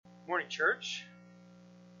Morning, church.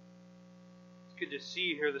 It's good to see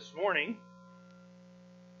you here this morning.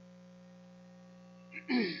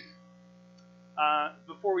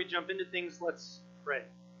 Before we jump into things, let's pray.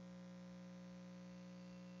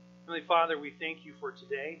 Heavenly Father, we thank you for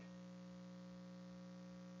today.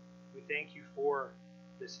 We thank you for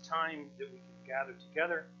this time that we can gather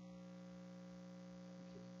together.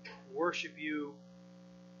 We can worship you.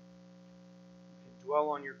 We can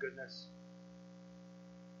dwell on your goodness.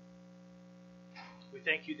 We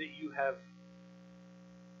thank you that you have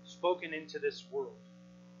spoken into this world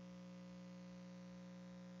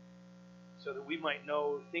so that we might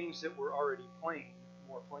know things that were already plain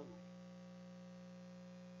more plainly.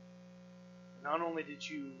 And not only did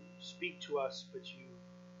you speak to us, but you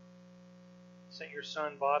sent your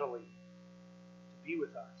Son bodily to be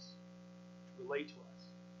with us, to relate to us,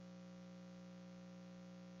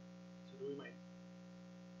 so that we might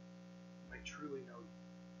truly know you.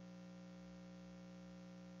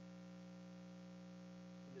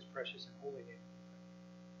 Precious and holy name.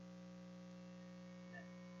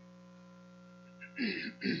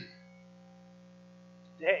 Amen.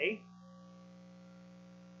 Today,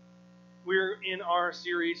 we're in our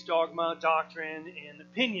series Dogma, Doctrine, and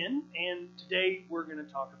Opinion, and today we're going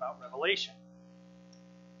to talk about Revelation.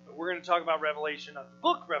 But we're going to talk about Revelation, not the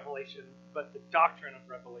book Revelation, but the doctrine of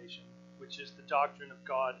Revelation, which is the doctrine of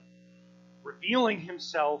God revealing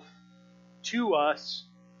Himself to us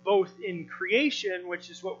both in creation, which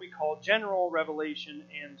is what we call general revelation,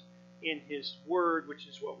 and in His Word, which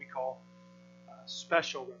is what we call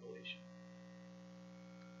special revelation.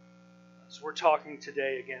 So we're talking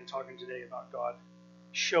today about God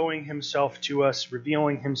showing Himself to us,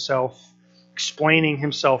 revealing Himself, explaining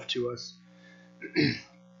Himself to us.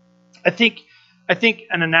 I think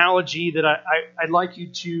an analogy that I'd like you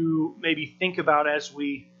to maybe think about as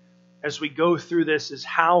we go through this is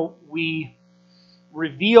how we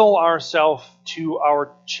reveal ourselves to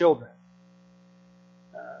our children.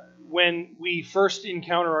 When we first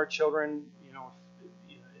encounter our children, if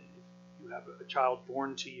you have a child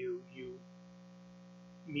born to you, you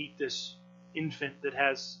meet this infant that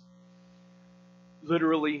has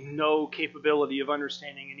literally no capability of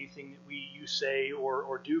understanding anything that you say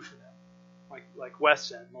or do for them. Like Wes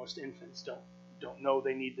said, most infants don't know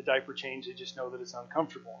they need the diaper change. They just know that it's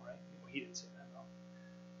uncomfortable, right? He didn't say that, though.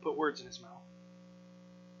 Put words in his mouth.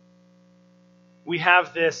 We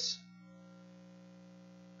have this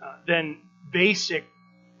then basic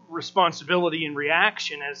responsibility and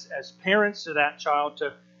reaction as parents to that child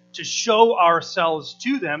to show ourselves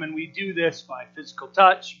to them, and we do this by physical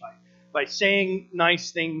touch, by saying nice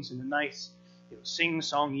things in a nice,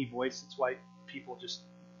 sing-songy voice. That's why people just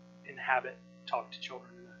talk to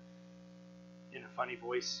children in a funny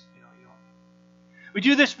voice. We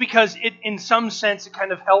do this because it, in some sense, it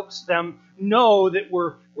kind of helps them know that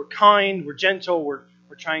we're kind, we're gentle, we're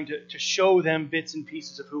trying to show them bits and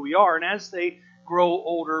pieces of who we are. And as they grow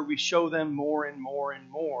older, we show them more and more and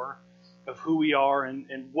more of who we are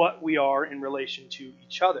and what we are in relation to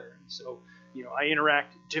each other. And so, I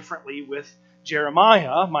interact differently with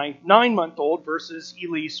Jeremiah, my 9-month-old, versus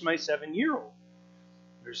Elise, my 7-year-old.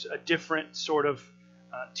 There's a different sort of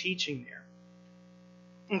teaching there.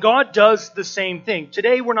 And God does the same thing.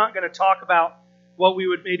 Today we're not going to talk about what we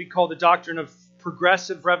would maybe call the doctrine of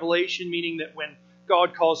progressive revelation, meaning that when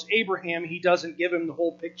God calls Abraham, He doesn't give him the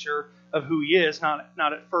whole picture of who he is, not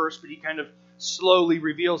at first, but He kind of slowly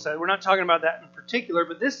reveals that. We're not talking about that in particular,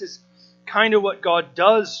 but this is kind of what God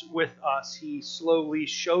does with us. He slowly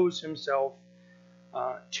shows Himself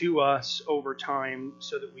to us over time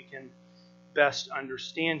so that we can best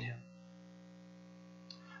understand Him.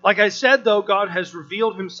 Like I said, though, God has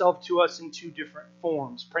revealed Himself to us in two different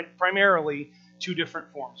forms, primarily two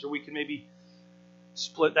different forms, or we can maybe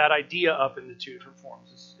split that idea up into two different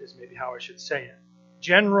forms, is maybe how I should say it.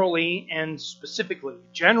 Generally and specifically.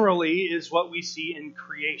 Generally is what we see in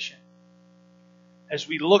creation. As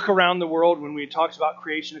we look around the world, when we talked about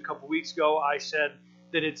creation a couple weeks ago, I said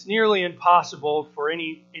that it's nearly impossible for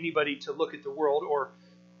anybody to look at the world, or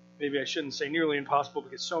maybe I shouldn't say nearly impossible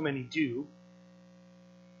because so many do.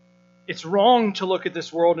 It's wrong to look at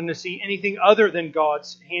this world and to see anything other than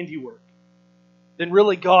God's handiwork, than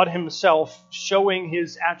really God Himself showing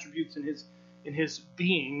His attributes in His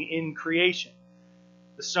being in creation.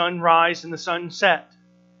 The sun rise and the sun set.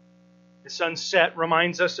 The sunset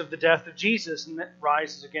reminds us of the death of Jesus, and that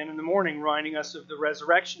rises again in the morning, reminding us of the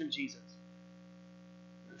resurrection of Jesus.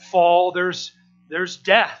 Fall, there's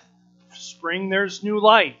death. Spring, there's new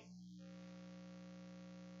life.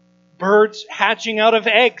 Birds hatching out of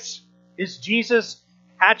eggs. Is Jesus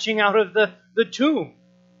hatching out of the tomb?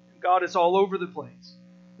 God is all over the place.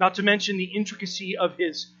 Not to mention the intricacy of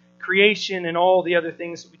His creation and all the other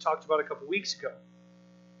things that we talked about a couple weeks ago.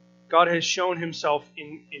 God has shown Himself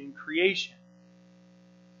in creation.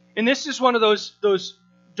 And this is one of those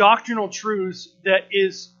doctrinal truths that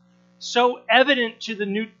is so evident to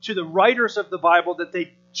the writers of the Bible that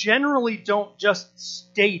they generally don't just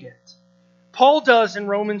state it. Paul does in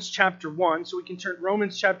Romans chapter 1, so we can turn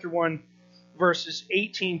Romans chapter 1, verses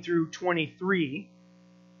 18 through 23.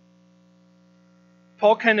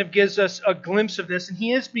 Paul kind of gives us a glimpse of this, and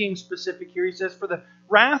he is being specific here. He says, "For the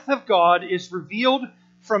wrath of God is revealed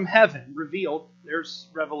from heaven." Revealed, there's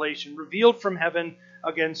revelation. Revealed from heaven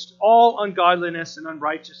against all ungodliness and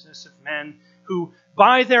unrighteousness of men who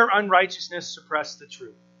by their unrighteousness suppress the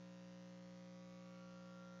truth.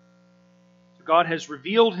 So God has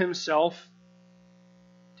revealed Himself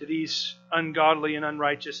to these ungodly and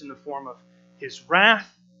unrighteous in the form of His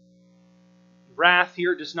wrath. Wrath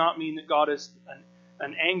here does not mean that God is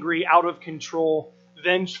an angry, out of control,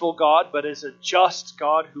 vengeful God, but is a just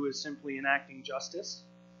God who is simply enacting justice.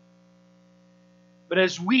 But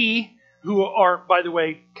as we, who are, by the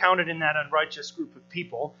way, counted in that unrighteous group of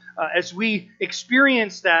people, as we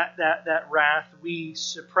experience that wrath, we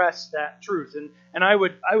suppress that truth. And I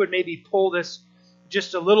would maybe pull this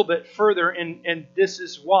just a little bit further, and this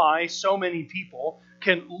is why so many people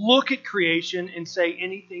can look at creation and say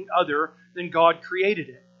anything other than God created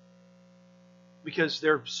it. Because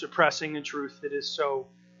they're suppressing the truth that is so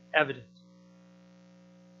evident.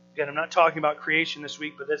 Again, I'm not talking about creation this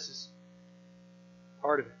week, but this is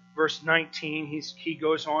part of it. Verse 19, he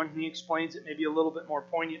goes on and he explains it maybe a little bit more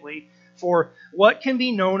poignantly. "For what can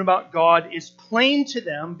be known about God is plain to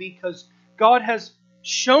them because God has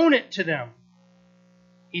shown it to them."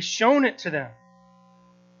 He's shown it to them.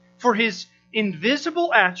 "For His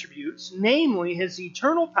invisible attributes, namely His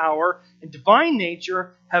eternal power and divine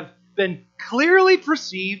nature, have been clearly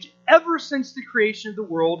perceived ever since the creation of the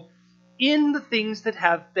world in the things that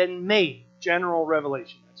have been made." General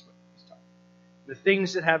revelation, that's what he's talking about. The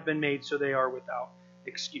things that have been made, so they are without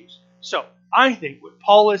excuse. So, I think what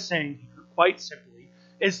Paul is saying here, quite simply,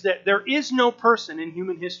 is that there is no person in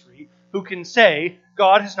human history who can say,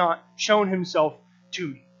 God has not shown Himself to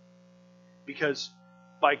me. Because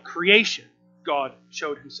by creation, God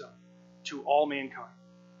showed Himself to all mankind.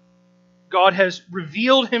 God has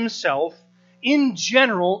revealed Himself in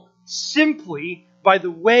general simply by the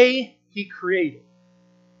way He created.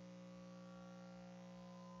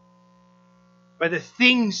 By the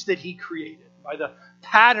things that He created. By the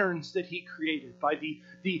patterns that He created. By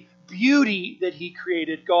the beauty that He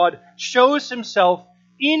created. God shows Himself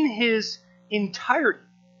in His entirety.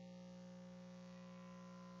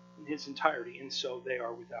 In His entirety. And so they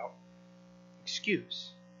are without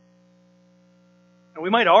excuse. And we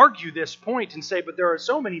might argue this point and say, but there are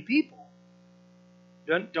so many people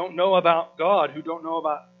who don't know about God, who don't know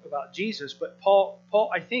about Jesus. But Paul,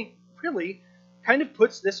 I think, really kind of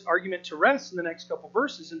puts this argument to rest in the next couple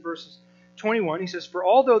verses. In verses 21, he says, "For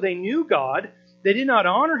although they knew God, they did not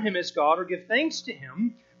honor Him as God or give thanks to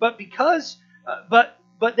Him, but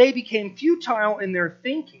they became futile in their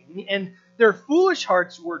thinking, and their foolish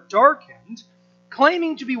hearts were darkened.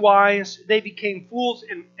 Claiming to be wise, they became fools."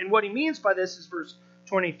 And what he means by this is verse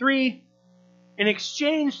 23. "And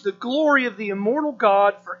exchanged the glory of the immortal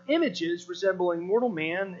God for images resembling mortal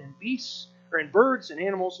man and beasts, or in birds and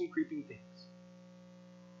animals and creeping things."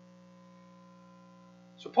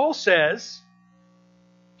 So Paul says,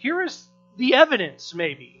 here is the evidence,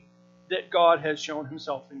 maybe, that God has shown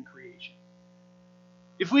Himself in creation.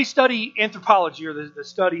 If we study anthropology, or the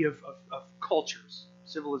study of cultures,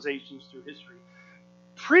 civilizations through history,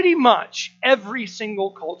 pretty much every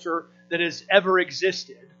single culture that has ever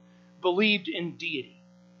existed believed in deity.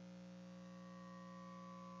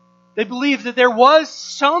 They believed that there was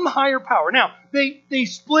some higher power. Now, they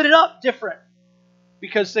split it up different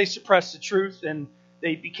because they suppressed the truth and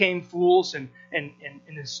they became fools, and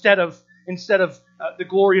instead of the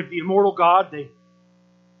glory of the immortal God, they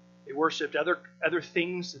worshipped other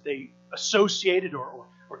things that they associated or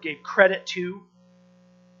gave credit to.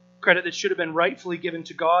 Credit that should have been rightfully given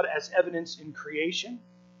to God as evidence in creation.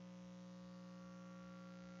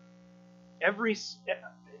 I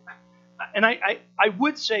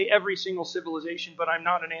would say every single civilization, but I'm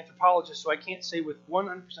not an anthropologist, so I can't say with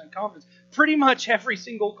 100% confidence. Pretty much every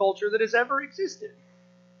single culture that has ever existed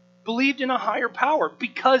believed in a higher power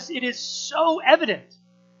because it is so evident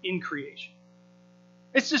in creation.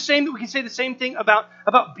 It's the same that we can say the same thing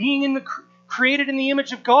about being created in the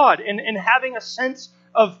image of God and having a sense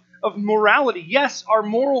of morality. Yes, our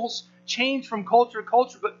morals change from culture to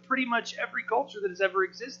culture, but pretty much every culture that has ever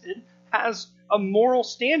existed has a moral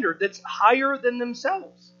standard that's higher than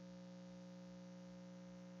themselves.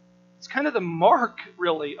 It's kind of the mark,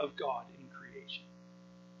 really, of God in creation.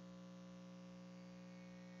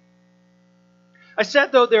 I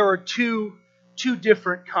said, though, there are two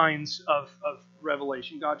different kinds of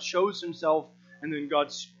revelation. God shows himself, and then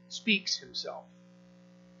God speaks himself.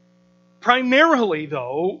 Primarily,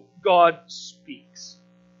 though, God speaks.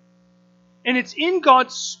 And it's in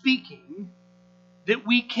God's speaking that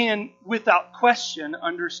we can, without question,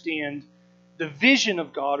 understand the vision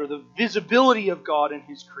of God or the visibility of God in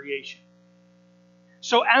his creation.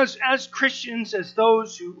 So as Christians, as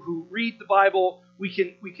those who read the Bible, we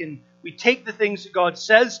take the things that God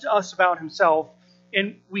says to us about himself,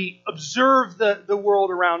 and we observe the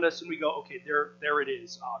world around us, and we go, okay, there it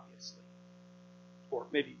is, obviously. Or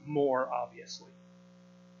maybe more obviously.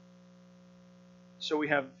 So we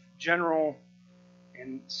have general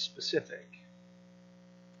and specific.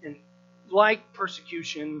 And like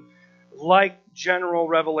persecution, like general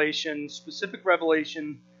revelation, specific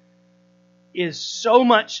revelation is so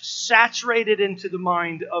much saturated into the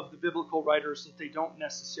mind of the biblical writers that they don't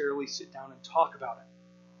necessarily sit down and talk about it.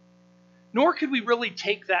 Nor could we really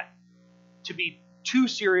take that to be too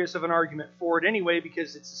serious of an argument for it anyway,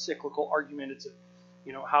 because it's a cyclical argument. It's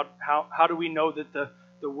how do we know that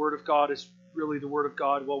the Word of God is really the Word of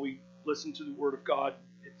God? Well, we listen to the Word of God.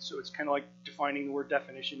 So it's kind of like defining the word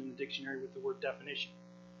definition in the dictionary with the word definition.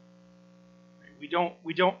 We don't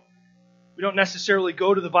necessarily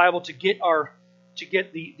go to the Bible to get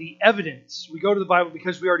the evidence. We go to the Bible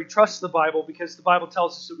because we already trust the Bible, because the Bible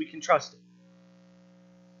tells us that we can trust it.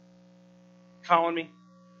 Following me?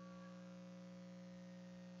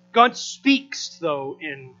 God speaks, though,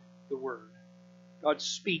 in the Word. God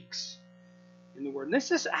speaks in the Word. And this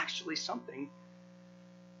is actually something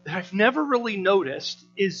that I've never really noticed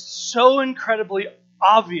is so incredibly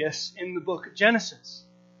obvious in the book of Genesis.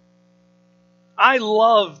 I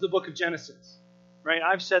love the book of Genesis, right?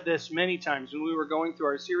 I've said this many times when we were going through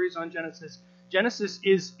our series on Genesis. Genesis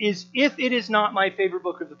is if it is not my favorite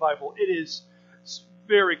book of the Bible, it is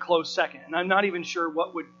very close second. And I'm not even sure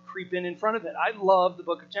what would creep in front of it. I love the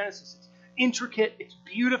book of Genesis. It's intricate, it's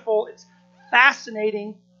beautiful, it's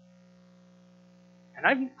fascinating.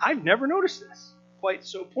 And I've never noticed this quite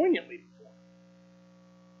so poignantly before.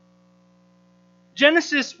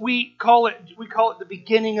 Genesis, we call it the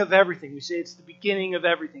beginning of everything. We say it's the beginning of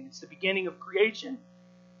everything. It's the beginning of creation.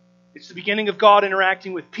 It's the beginning of God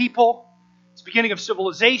interacting with people. It's the beginning of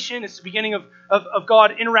civilization. It's the beginning of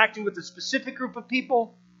God interacting with a specific group of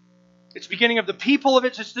people. It's the beginning of the people of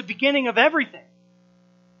it. It's the beginning of everything.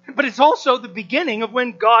 But it's also the beginning of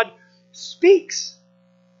when God speaks.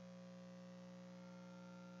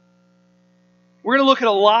 We're going to look at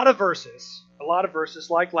a lot of verses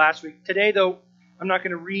like last week. Today, though, I'm not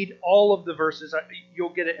going to read all of the verses.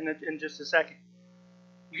 You'll get it in just a second.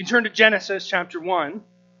 You can turn to Genesis chapter 1.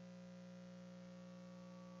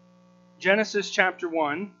 Genesis chapter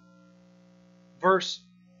 1, verse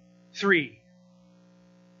 3.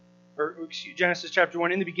 Genesis chapter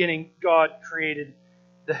 1, in the beginning, God created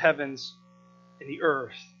the heavens and the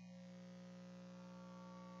earth.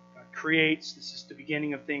 God creates. This is the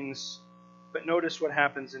beginning of things. But notice what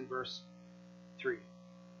happens in verse 3.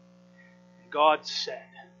 God said,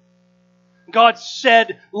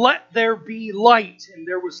 let there be light, and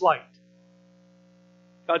there was light.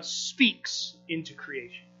 God speaks into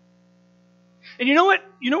creation. And you know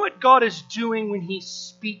what God is doing when he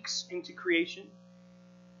speaks into creation?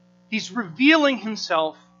 He's revealing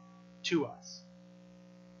himself to us.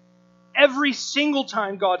 Every single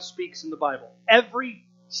time God speaks in the Bible,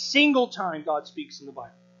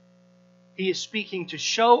 he is speaking to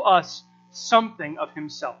show us something of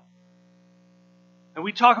himself. And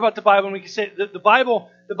we talk about the Bible, and we can say the Bible,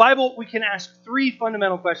 we can ask three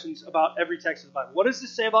fundamental questions about every text of the Bible. What does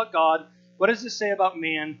this say about God? What does this say about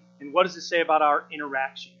man? And what does it say about our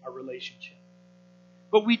interaction, our relationship?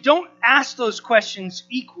 But we don't ask those questions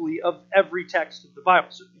equally of every text of the Bible.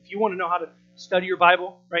 So if you want to know how to study your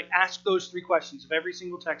Bible, right, ask those three questions of every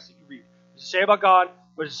single text that you read. What does it say about God?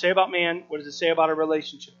 What does it say about man? What does it say about our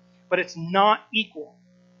relationship? But it's not equal.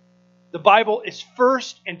 The Bible is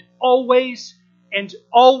first and always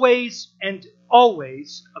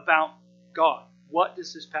about God. What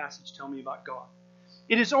does this passage tell me about God?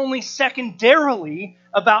 It is only secondarily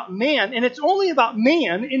about man, and it's only about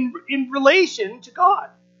man in relation to God.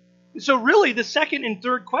 And so really the second and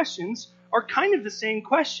third questions are kind of the same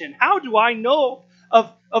question. How do I know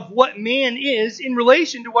of what man is in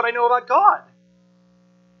relation to what I know about God?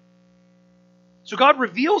 So God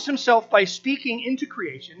reveals himself by speaking into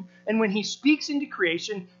creation, and when he speaks into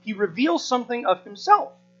creation, he reveals something of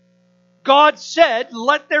himself. God said,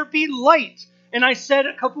 let there be light. And I said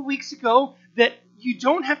a couple weeks ago that you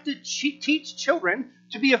don't have to teach children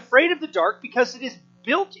to be afraid of the dark because it is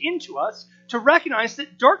built into us to recognize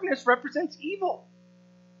that darkness represents evil.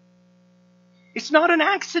 It's not an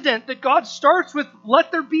accident that God starts with,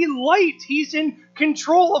 let there be light. He's in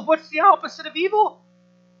control of what's the opposite of evil?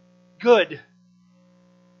 Good.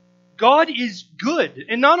 God is good.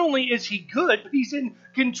 And not only is He good, but He's in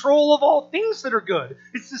control of all things that are good.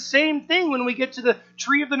 It's the same thing when we get to the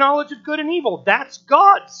tree of the knowledge of good and evil. That's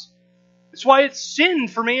God's. That's why it's sin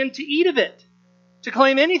for man to eat of it. To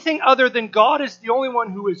claim anything other than God is the only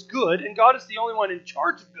one who is good, and God is the only one in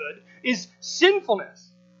charge of good, is sinfulness.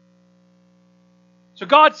 So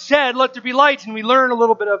God said, let there be light, and we learn a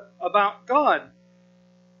little bit about God.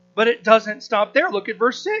 But it doesn't stop there. Look at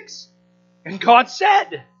verse 6. And God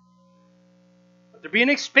said, let there be an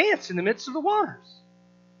expanse in the midst of the waters.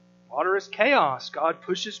 Water is chaos. God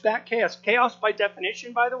pushes back chaos. Chaos, by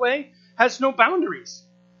definition, by the way, has no boundaries.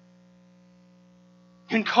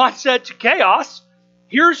 And God said to chaos,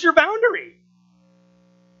 here's your boundary.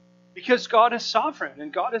 Because God is sovereign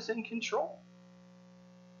and God is in control.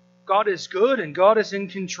 God is good and God is in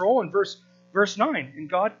control. In verse 9, and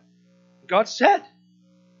God said.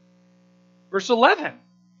 Verse 11,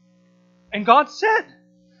 and God said.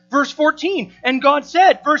 Verse 14, and God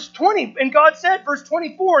said. Verse 20, and God said. Verse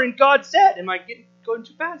 24, and God said. Am I going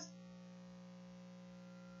too fast?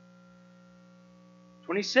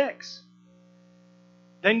 26.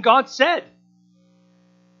 Then God said.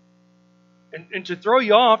 And to throw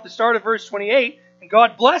you off, the start of verse 28, and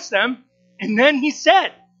God blessed them, and then He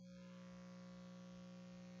said.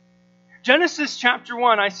 Genesis chapter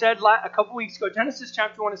 1, I said a couple weeks ago, Genesis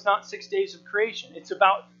chapter 1 is not 6 days of creation. It's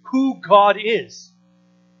about who God is.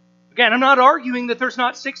 Again, I'm not arguing that there's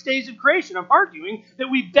not 6 days of creation. I'm arguing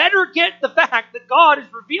that we better get the fact that God is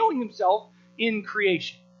revealing Himself in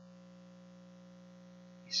creation.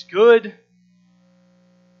 He's good.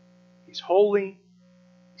 He's holy.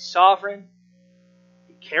 He's sovereign.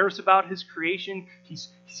 He cares about His creation. He's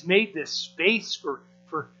made this space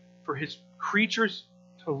for His creatures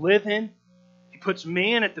to live in. He puts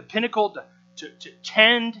man at the pinnacle to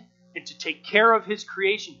tend and to take care of His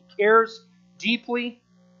creation. He cares deeply.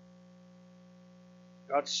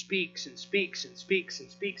 God speaks and speaks and speaks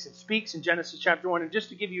and speaks and speaks in Genesis chapter 1. And just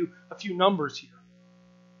to give you a few numbers here.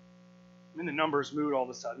 I'm in the numbers mood all of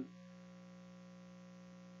a sudden.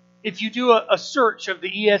 If you do a search of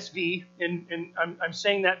the ESV, and I'm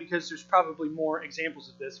saying that because there's probably more examples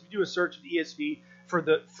of this. If you do a search of the ESV for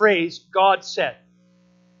the phrase, God said,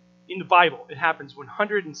 in the Bible, it happens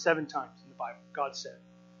 107 times in the Bible. God said.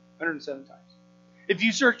 107 times. If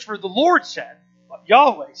you search for the Lord said, what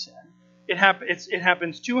Yahweh said, it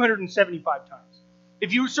happens 275 times.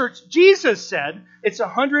 If you search Jesus said, it's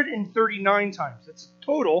 139 times. That's a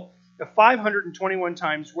total of 521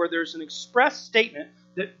 times where there's an express statement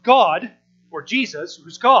that God, or Jesus,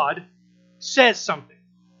 who's God, says something.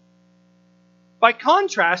 By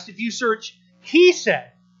contrast, if you search He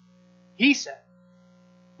said,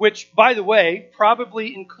 which, by the way,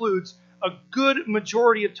 probably includes a good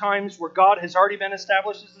majority of times where God has already been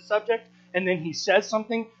established as the subject, and then He says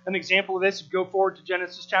something. An example of this, go forward to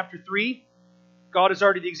Genesis chapter 3. God is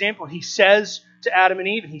already the example. He says to Adam and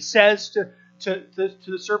Eve, and He says to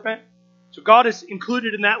the serpent. So God is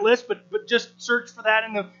included in that list, but just search for that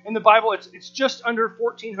in the Bible. It's just under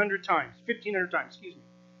 1,500 times, excuse me.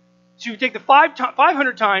 So you take the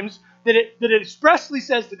 500 times that it expressly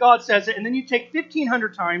says that God says it, and then you take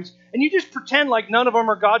 1,500 times, and you just pretend like none of them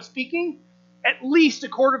are God speaking. At least a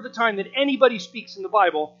quarter of the time that anybody speaks in the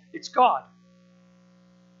Bible, it's God.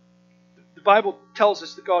 The Bible tells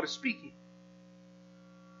us that God is speaking.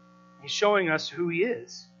 He's showing us who He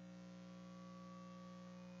is.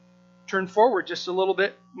 Turn forward just a little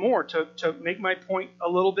bit more to make my point a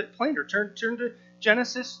little bit plainer. Turn to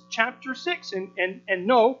Genesis chapter 6 and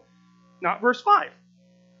no, not verse 5.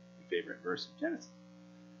 My favorite verse of Genesis.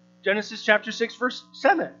 Genesis chapter 6 verse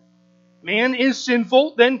 7. Man is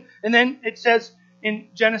sinful. And then it says in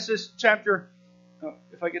Genesis chapter,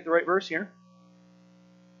 if I get the right verse here.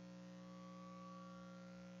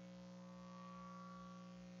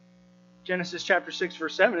 Genesis chapter 6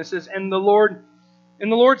 verse 7, it says, And the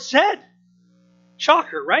Lord said,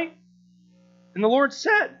 shocker, right? And the Lord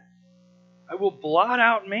said, I will blot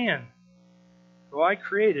out man, who I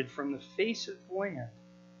created from the face of the land.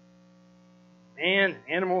 Man, and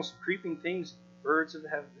animals, and creeping things, and birds of the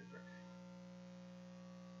heaven.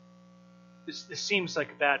 This seems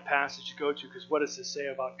like a bad passage to go to, because what does this say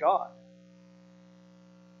about God?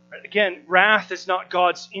 Right? Again, wrath is not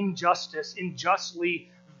God's injustice, unjustly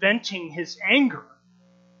venting His anger.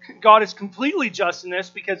 God is completely just in this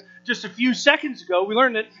because just a few seconds ago we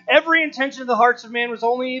learned that every intention of the hearts of man was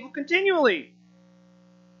only evil continually.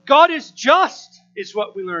 God is just, is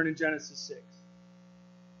what we learn in Genesis 6.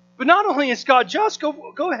 But not only is God just,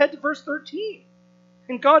 go ahead to verse 13.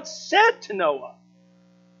 And God said to Noah,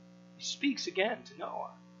 he speaks again to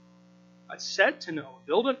Noah. I said to Noah,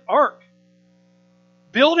 build an ark.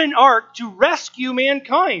 Build an ark to rescue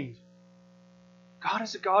mankind. God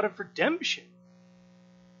is a God of redemption.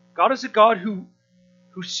 God is a God who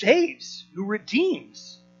saves, who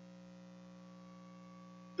redeems.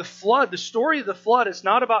 The flood, the story of the flood is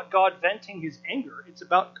not about God venting his anger. It's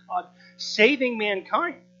about God saving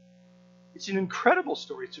mankind. It's an incredible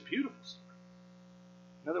story. It's a beautiful story.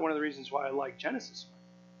 Another one of the reasons why I like Genesis.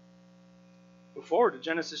 Go forward to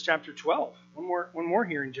Genesis chapter 12. One more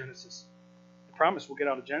here in Genesis. I promise we'll get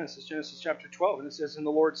out of Genesis. Genesis chapter 12. And it says, and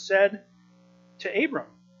the Lord said to Abram.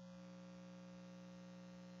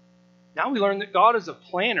 Now we learn that God is a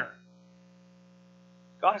planner.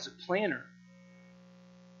 God is a planner.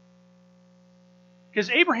 Because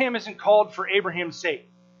Abraham isn't called for Abraham's sake.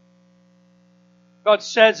 God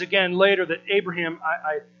says again later that Abraham,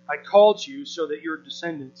 I called you so that your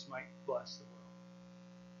descendants might bless the world.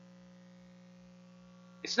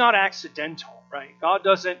 It's not accidental, right? God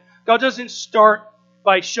doesn't start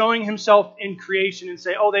by showing himself in creation and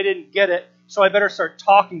say, oh, they didn't get it, so I better start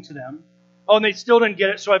talking to them. Oh, and they still didn't get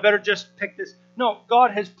it, so I better just pick this. No,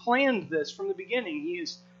 God has planned this from the beginning. He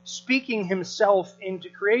is speaking himself into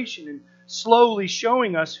creation and slowly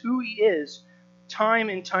showing us who he is time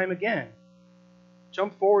and time again.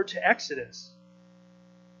 Jump forward to Exodus.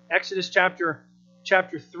 Exodus chapter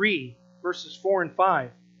 3, verses 4 and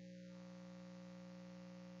 5.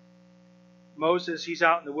 Moses, he's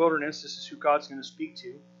out in the wilderness. This is who God's going to speak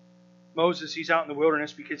to. Moses, he's out in the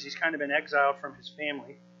wilderness because he's kind of been exiled from his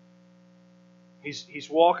family. He's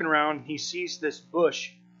walking around. He sees this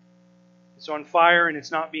bush. It's on fire and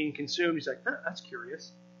it's not being consumed. He's like, that's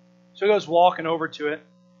curious. So he goes walking over to it.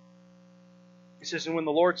 He says, and when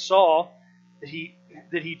the Lord saw that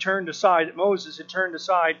he turned aside, that Moses had turned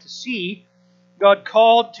aside to see, God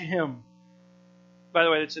called to him. By the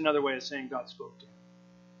way, that's another way of saying God spoke to him.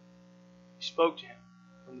 He spoke to him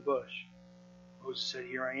from the bush. Moses said,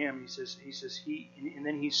 here I am. And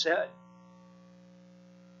then he said,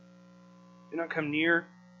 do not come near.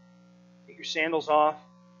 Take your sandals off.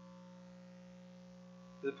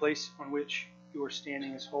 For the place on which you are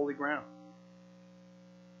standing is holy ground.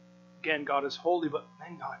 Again, God is holy, but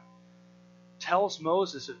then God tells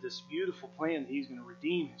Moses of this beautiful plan that he's going to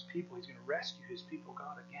redeem his people. He's going to rescue his people.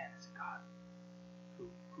 God, again, is a God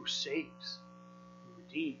who saves, who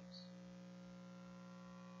redeems.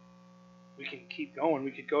 We can keep going.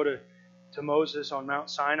 We could go to Moses on Mount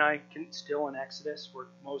Sinai, still in Exodus, where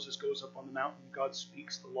Moses goes up on the mountain and God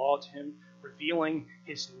speaks the law to him, revealing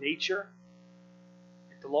his nature.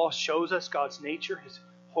 The law shows us God's nature, his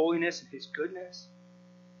holiness, and his goodness.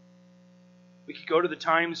 We could go to the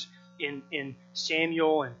times in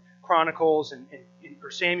Samuel and Chronicles, or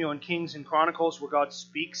Samuel and Kings and Chronicles, where God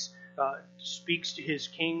speaks to his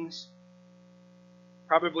kings.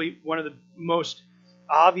 Probably one of the most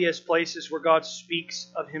obvious places where God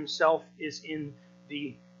speaks of himself is in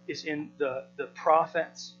the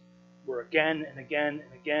prophets, where again and again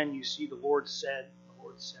and again you see the Lord said, the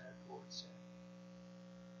Lord said, the Lord said,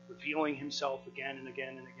 revealing himself again and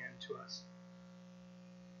again and again to us.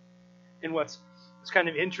 And what's kind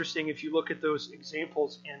of interesting, if you look at those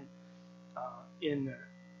examples in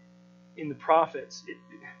the prophets,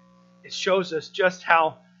 it shows us just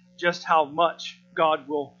how much God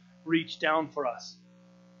will reach down for us.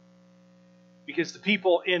 Because the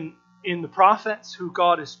people in the prophets who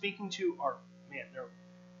God is speaking to are, man,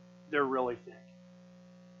 they're really thick.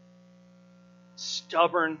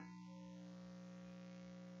 Stubborn.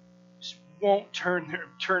 Just won't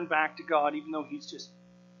turn back to God, even though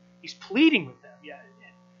he's pleading with them. Yeah.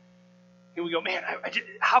 And we go, man,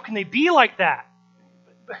 how can they be like that?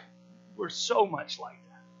 But we're so much like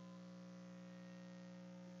that.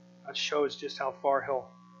 That shows just how far he'll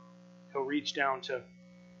reach down to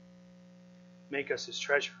make us his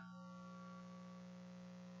treasure.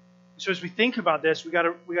 So as we think about this, we got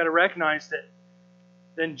to recognize that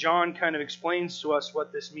then John kind of explains to us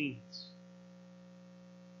what this means.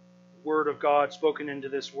 The Word of God spoken into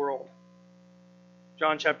this world.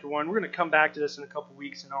 John chapter 1. We're going to come back to this in a couple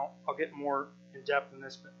weeks, and I'll get more in depth in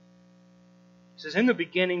this. But it says, in the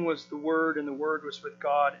beginning was the Word, and the Word was with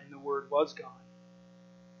God, and the Word was God.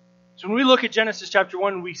 So when we look at Genesis chapter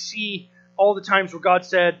 1, we see all the times where God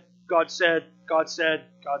said, God said, God said,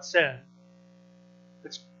 God said.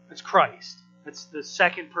 That's Christ. That's the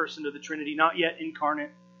second person of the Trinity, not yet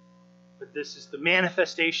incarnate, But this is the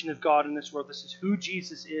manifestation of God in this world. This is who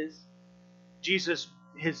Jesus is. Jesus,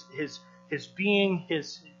 his being,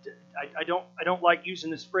 I don't like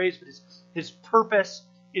using this phrase, but his purpose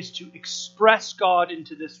is to express God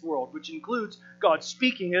into this world, which includes God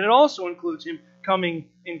speaking, and it also includes him coming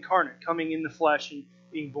incarnate, coming in the flesh and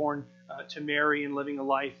being born to Mary and living a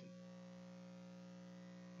life.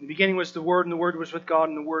 In the beginning was the Word, and the Word was with God,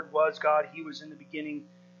 and the Word was God. He was in the beginning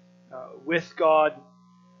with God.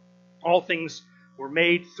 All things were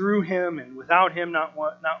made through him, and without him,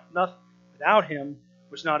 without him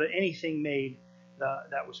was not anything made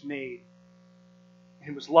that was made.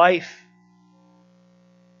 It was life.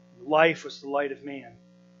 Life was the light of man.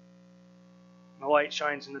 And the light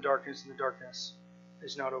shines in the darkness, and the darkness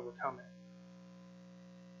has not overcome it.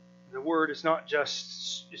 The Word is not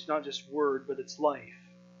just word, but it's life.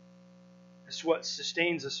 It's what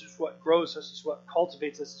sustains us. It's what grows us. It's what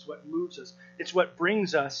cultivates us. It's what moves us. It's what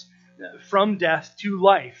brings us from death to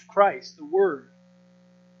life. Christ, the Word.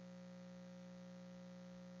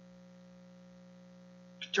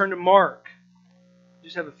 Turn to Mark.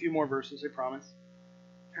 Just have a few more verses, I promise.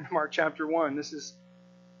 Turn to Mark chapter 1. This is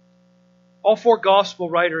all four gospel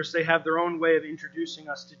writers. They have their own way of introducing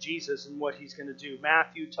us to Jesus and what he's going to do.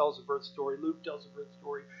 Matthew tells a birth story. Luke tells a birth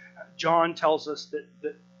story. John tells us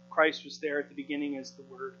that Christ was there at the beginning as the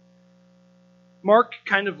Word. Mark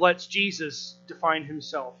kind of lets Jesus define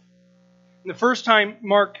himself. And the first time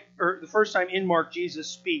in Mark, Jesus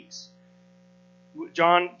speaks.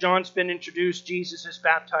 John's been introduced. Jesus is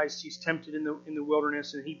baptized. He's tempted in the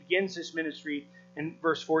wilderness, and he begins his ministry in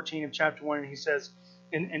verse 14 of chapter 1. And he says,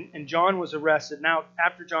 and John was arrested. Now,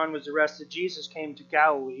 after John was arrested, Jesus came to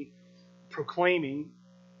Galilee, proclaiming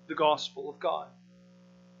the gospel of God,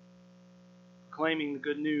 proclaiming the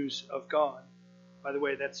good news of God. By the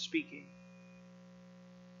way, that's speaking.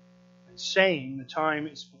 And saying, the time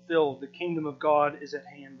is fulfilled, the kingdom of God is at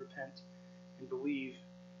hand, repent and believe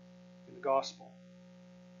in the gospel.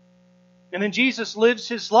 And then Jesus lives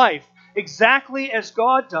his life exactly as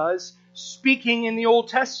God does, speaking in the Old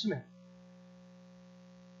Testament.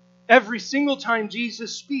 Every single time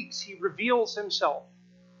Jesus speaks, he reveals himself.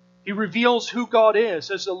 He reveals who God is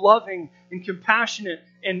as a loving and compassionate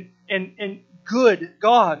and good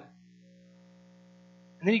God.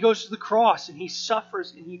 And then he goes to the cross and he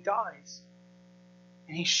suffers and he dies.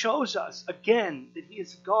 And he shows us again that he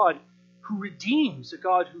is a God who redeems, a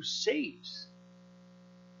God who saves.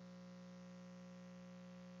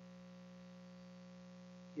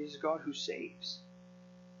 He is a God who saves.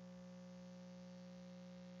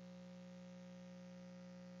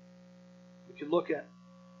 We could look at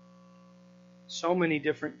so many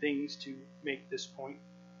different things to make this point.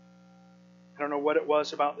 I don't know what it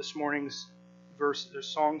was about this morning's verse, the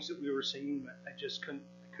songs that we were singing, but I just couldn't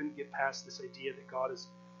get past this idea that God is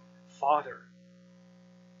Father.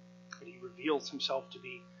 That he reveals himself to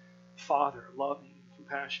be Father, loving and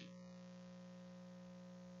compassionate.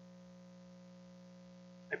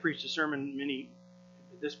 I preached a sermon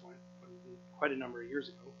at this point, quite a number of years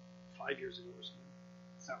ago, 5 years ago or something.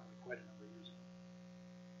 It's not really quite a number of years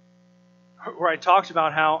ago. Where I talked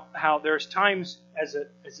about how there's times as a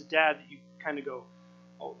dad that you kind of go,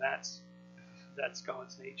 oh, that's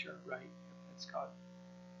God's nature, right? That's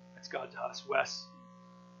God to us. Wes,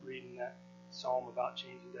 reading that psalm about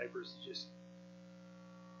changing diapers, just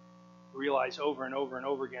realize over and over and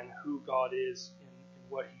over again who God is in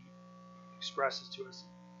what he expresses to us.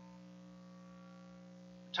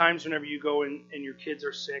 Times whenever you go and your kids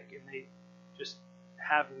are sick and they just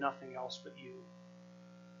have nothing else but you.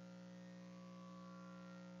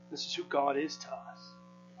 This is who God is to us.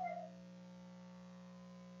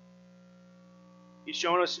 He's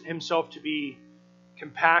shown us himself to be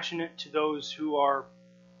compassionate to those who are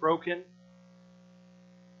broken.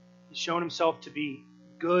 He's shown himself to be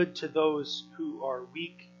good to those who are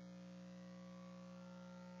weak.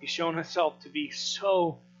 He's shown himself to be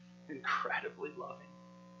so incredibly loving.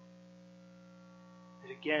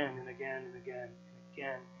 And again and again and again and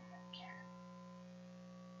again and again.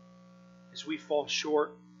 As we fall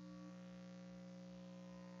short,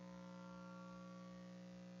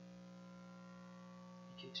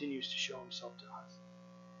 he continues to show himself to us.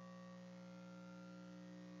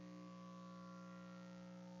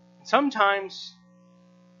 And sometimes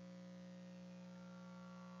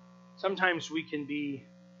we can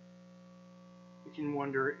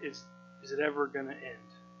wonder, is it ever going to end?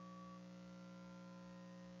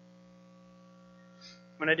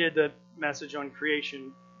 When I did the message on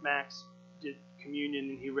creation, Max did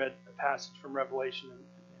communion and he read a passage from Revelation, and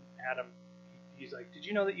Adam, he's like, did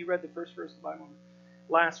you know that you read the first verse of the Bible,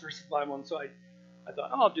 last verse of the Bible? And so I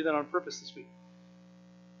thought, I'll do that on purpose this week.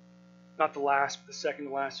 not the last, but the second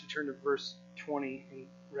to last. We turn to verse 20 in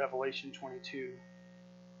Revelation 22.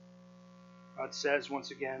 God says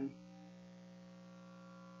once again,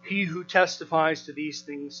 "He who testifies to these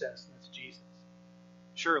things says," and that's Jesus,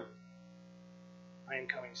 "Surely I am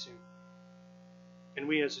coming soon." And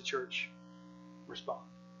we as a church respond,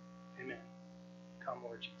 "Amen. Come,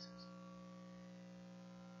 Lord Jesus."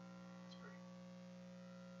 Let's pray.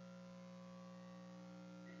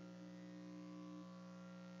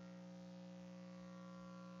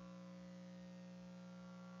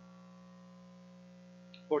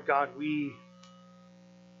 Lord God, we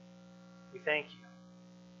thank you.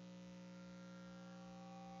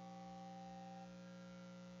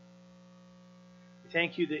 We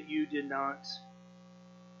thank you that you did not,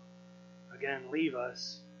 again, leave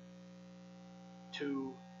us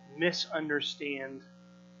to misunderstand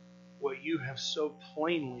what you have so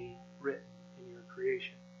plainly written in your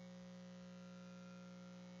creation.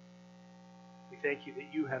 We thank you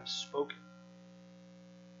that you have spoken.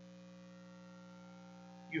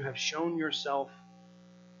 You have shown yourself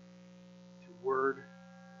through word.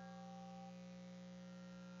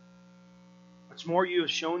 What's more, you have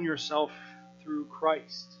shown yourself through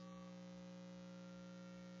Christ.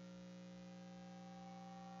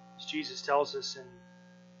 As Jesus tells us in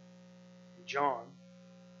John,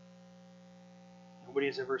 "Nobody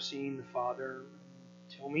has ever seen the Father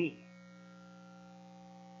until me."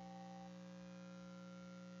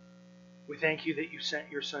 We thank you that you sent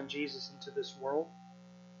your Son Jesus into this world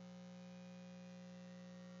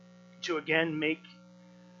to again make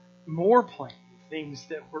more plain things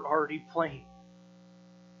that were already plain.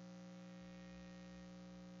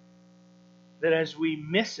 That as we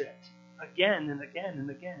miss it again and again and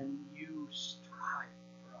again, you strive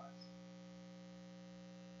for us.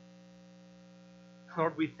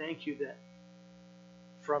 Lord, we thank you that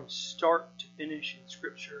from start to finish in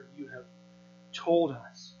Scripture, you have told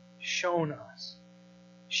us, shown us,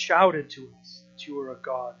 shouted to us that you are a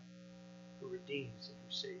God who redeems and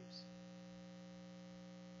who saves.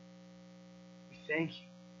 We thank you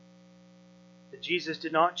that Jesus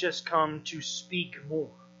did not just come to speak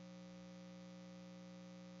more,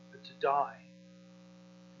 but to die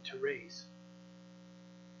and to raise,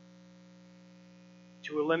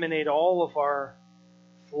 to eliminate all of our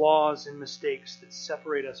flaws and mistakes that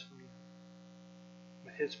separate us from you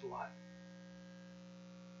with his blood,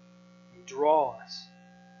 and draw us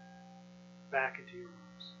back into your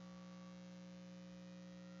arms.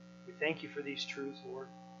 We thank you for these truths, Lord.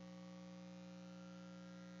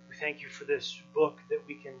 We thank you for this book that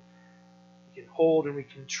we can hold and we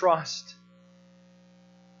can trust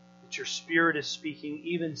that your Spirit is speaking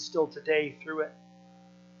even still today through it.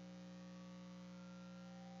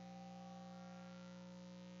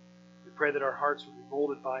 We pray that our hearts will be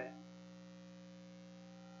molded by it,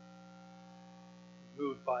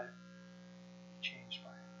 moved by it, changed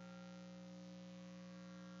by it.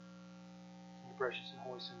 In your precious and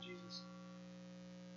holy Son, Jesus.